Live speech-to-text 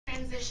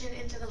transition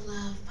into the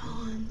love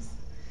poems.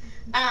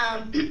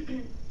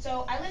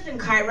 So I lived in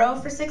Cairo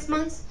for 6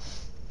 months,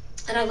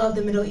 and I love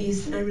the Middle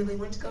East, and I really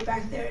want to go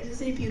back there. It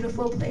is a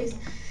beautiful place.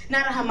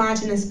 Not a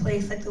homogenous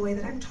place like the way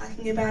that I'm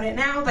talking about it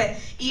now, but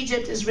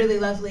Egypt is really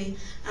lovely.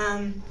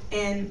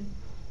 And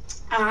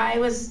I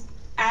was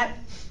at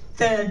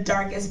the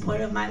darkest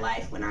point of my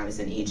life when I was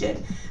in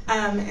Egypt.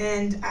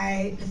 And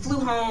I flew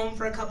home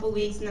for a couple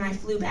weeks, and then I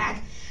flew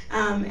back.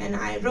 And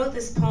I wrote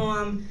this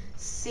poem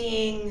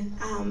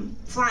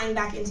flying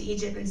back into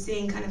Egypt and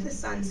seeing kind of the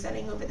sun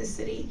setting over the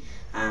city,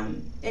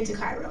 into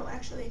Cairo,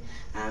 actually.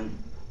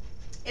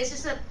 It's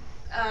just a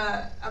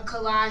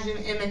collage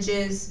of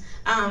images,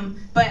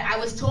 but I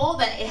was told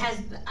that it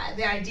has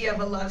the idea of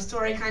a love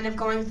story kind of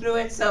going through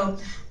it, so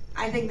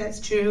I think that's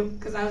true,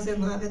 because I was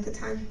in love at the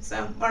time,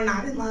 or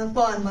not in love,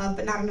 well, in love,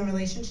 but not in a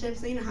relationship,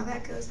 so you know how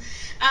that goes.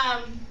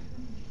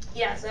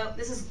 Yeah, so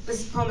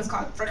this poem is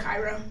called For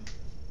Cairo.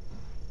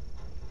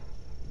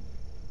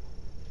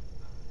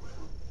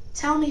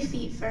 Tell me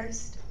feet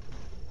first.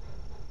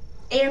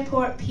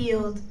 Airport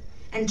peeled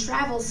and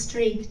travel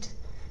streaked,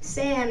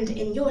 sand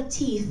in your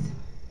teeth,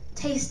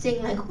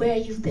 tasting like where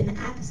you've been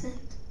absent.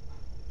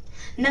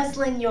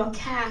 Nuzzling your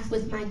calf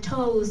with my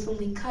toes when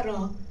we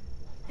cuddle,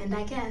 and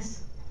I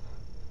guess,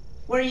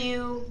 were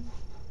you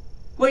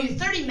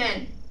 30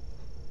 men?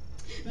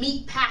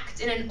 Meat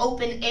packed in an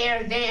open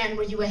air van,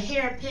 were you a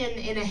hairpin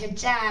in a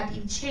hijab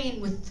you chain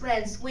with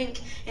threads wink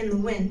in the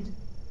wind?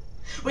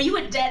 Were you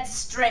a dead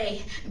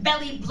stray,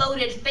 belly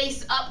bloated,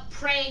 face up,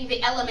 praying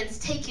the elements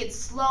take it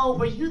slow?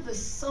 Were you the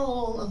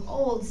soul of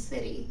old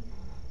city?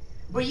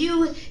 Were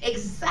you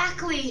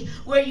exactly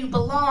where you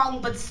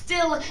belong, but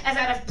still as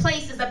out of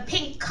place as a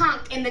pink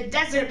conch in the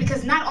desert,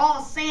 because not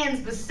all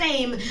sand's the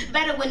same?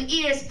 Bedouin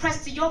ears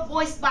pressed to your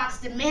voice box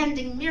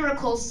demanding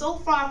miracles, so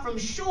far from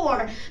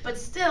shore, but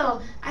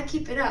still I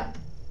keep it up.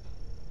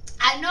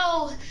 I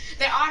know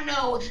there are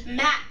no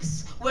maps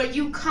where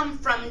you come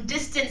from,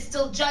 distance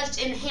still judged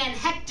in hand,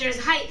 hectares,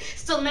 height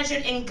still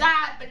measured in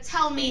God, but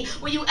tell me,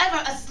 were you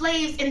ever a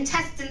slave's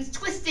intestines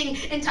twisting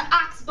into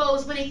ox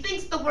bows when he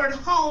thinks the word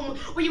home?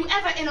 Were you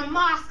ever in a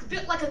mosque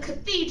built like a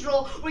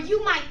cathedral? Were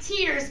you my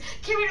tears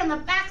carried on the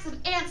backs of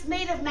ants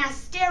made of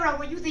mascara?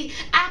 Were you the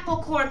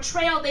apple core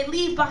trail they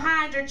leave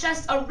behind, or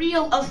just a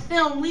reel of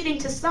film leading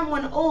to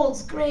someone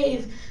old's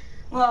grave?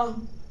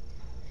 Well,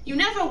 you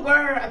never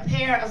were a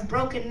pair of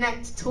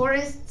broken-necked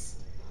tourists,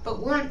 but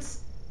once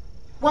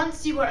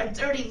you were a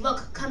dirty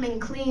look coming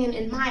clean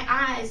in my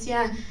eyes,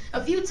 yeah.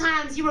 A few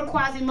times you were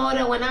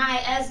Quasimodo and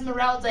I,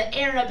 Esmeralda,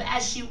 Arab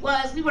as she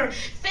was. We were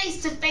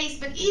face to face,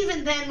 but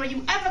even then, were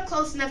you ever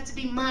close enough to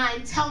be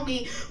mine? Tell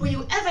me, were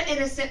you ever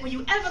innocent? Were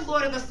you ever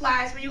Lord of the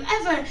Flies? Were you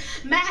ever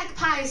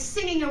magpies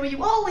singing, or were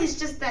you always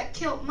just that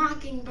kilt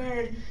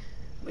mockingbird?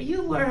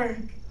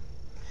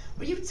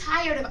 Were you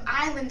tired of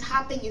island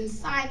hopping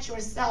inside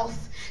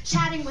yourself,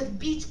 chatting with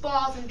beach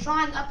balls and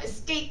drawing up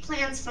escape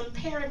plans from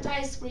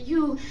paradise? Were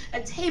you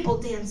a table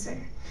dancer,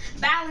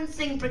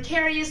 balancing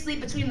precariously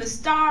between the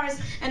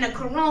stars and a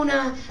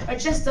Corona, or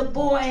just a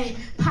boy,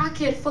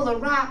 pocket full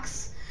of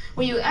rocks?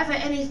 Were you ever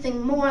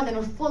anything more than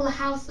a full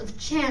house of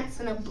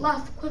chance and a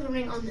bluff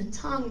quivering on the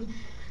tongue?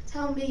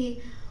 Tell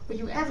me, were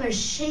you ever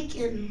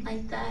shaken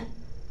like that?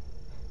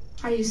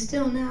 Are you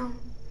still now?